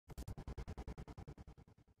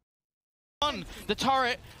one. The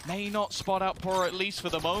turret may not spot out Poro at least for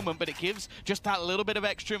the moment, but it gives just that little bit of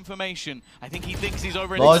extra information. I think he thinks he's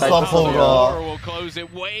over in nice one, Poro will close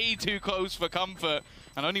it way too close for comfort.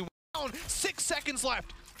 And only 6 seconds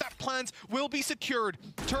left. That plans will be secured.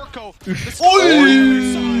 Turco. Turco.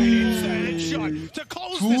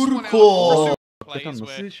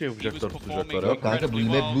 Nasıl şey yapacaklar tutacaklar Yok kanka bu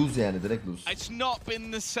yine lose yani direkt lose. It's not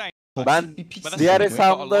been the same. Ben diğer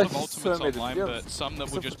hesabımda hiç söylemedim biliyor musun? Some that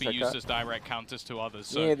will just be used as direct counters to others.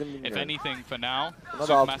 So if anything for now,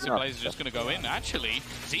 Supermassive Blaze is just going to go in. Actually,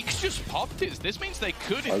 Zeke's just popped his. This means they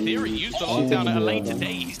could, in theory, use the lockdown at a later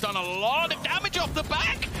date. He's done a lot of damage off the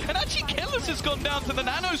back, and actually Killers has gone down to the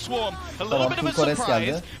Nano Swarm. A little bit of a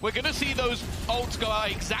surprise. We're going to see those ults go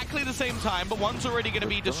out exactly the same time, but one's already going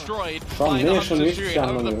to be destroyed by the Hunter Shuri.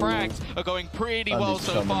 However, the frags are going pretty well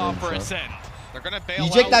so far for Ascent.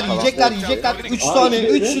 Yiyecekler. 3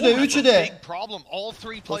 tane, 3'ü de.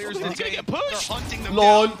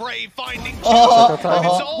 LOL.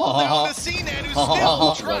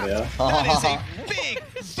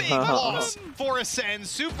 Big loss for Ascend.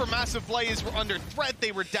 Supermassive Blaze were under threat.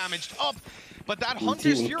 They were damaged up. But that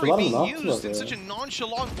Hunter's Fury being used in such a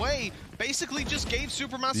nonchalant way basically just gave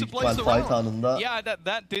Supermassive Blaze the round. Yeah,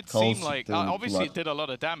 that did seem like obviously it did a lot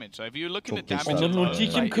of damage. If you're looking at damage, onların ultiyi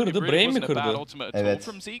kim kırdı? Brain mi kırdı? Evet.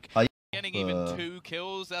 Getting even 2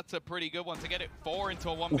 kills, that's a pretty good one. To get it 4 into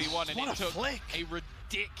a 1v1 and it took a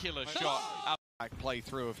ridiculous shot. Play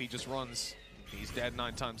through if he just runs. He's dead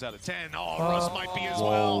 9 times out of 10. Oh, Russ might be as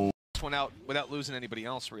well. This one out without losing anybody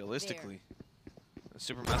else realistically.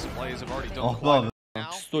 Supermassive Blaze have already done quite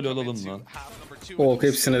Pistol alalım lan. Oh,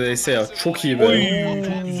 hepsine değse ya. Çok iyi be.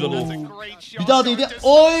 Çok güzel oldu. Bir daha değdi.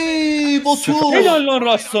 Oy Batu. Helal lan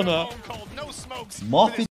Rush sana.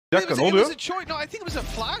 Mahvet. Bir dakika ne oluyor?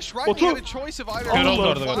 Batu.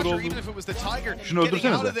 Şunu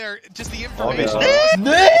öldürsenize. Abi.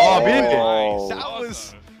 Ne? Abi.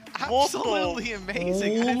 Absolutely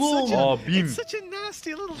amazing. Oğlum. It's such a nasty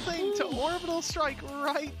little thing to orbital strike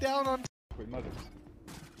right down on.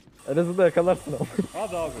 En azından yakalarsın ama.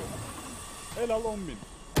 Hadi abi. Helal 10.000.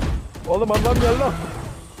 Oğlum adam geldi lan.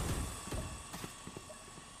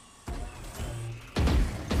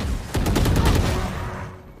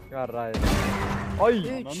 Yarrayın. Ay.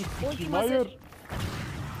 Ananı sikeyim hayır.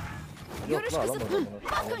 Görüş kısıtlı.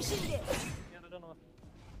 Bakın şimdi.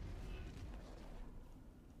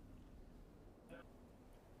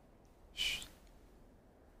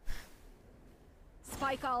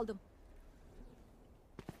 Spike aldım.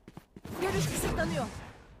 Görüş kısıtlanıyor.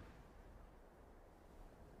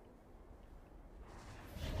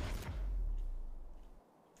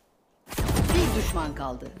 Bir düşman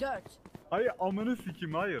kaldı. 4. Hayır amını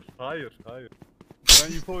sikeyim hayır. Hayır.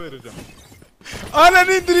 Ben info vereceğim.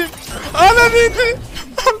 Ananı indireyim. Ananı indireyim.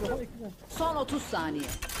 Son 30 saniye.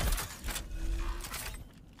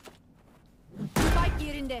 Spike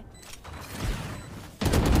yerinde.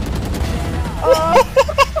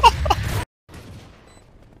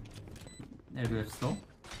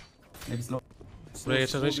 Buraya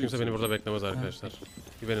geçen hiç kimse beni burada beklemez arkadaşlar.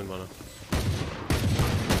 Güvenin bana.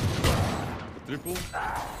 Triple.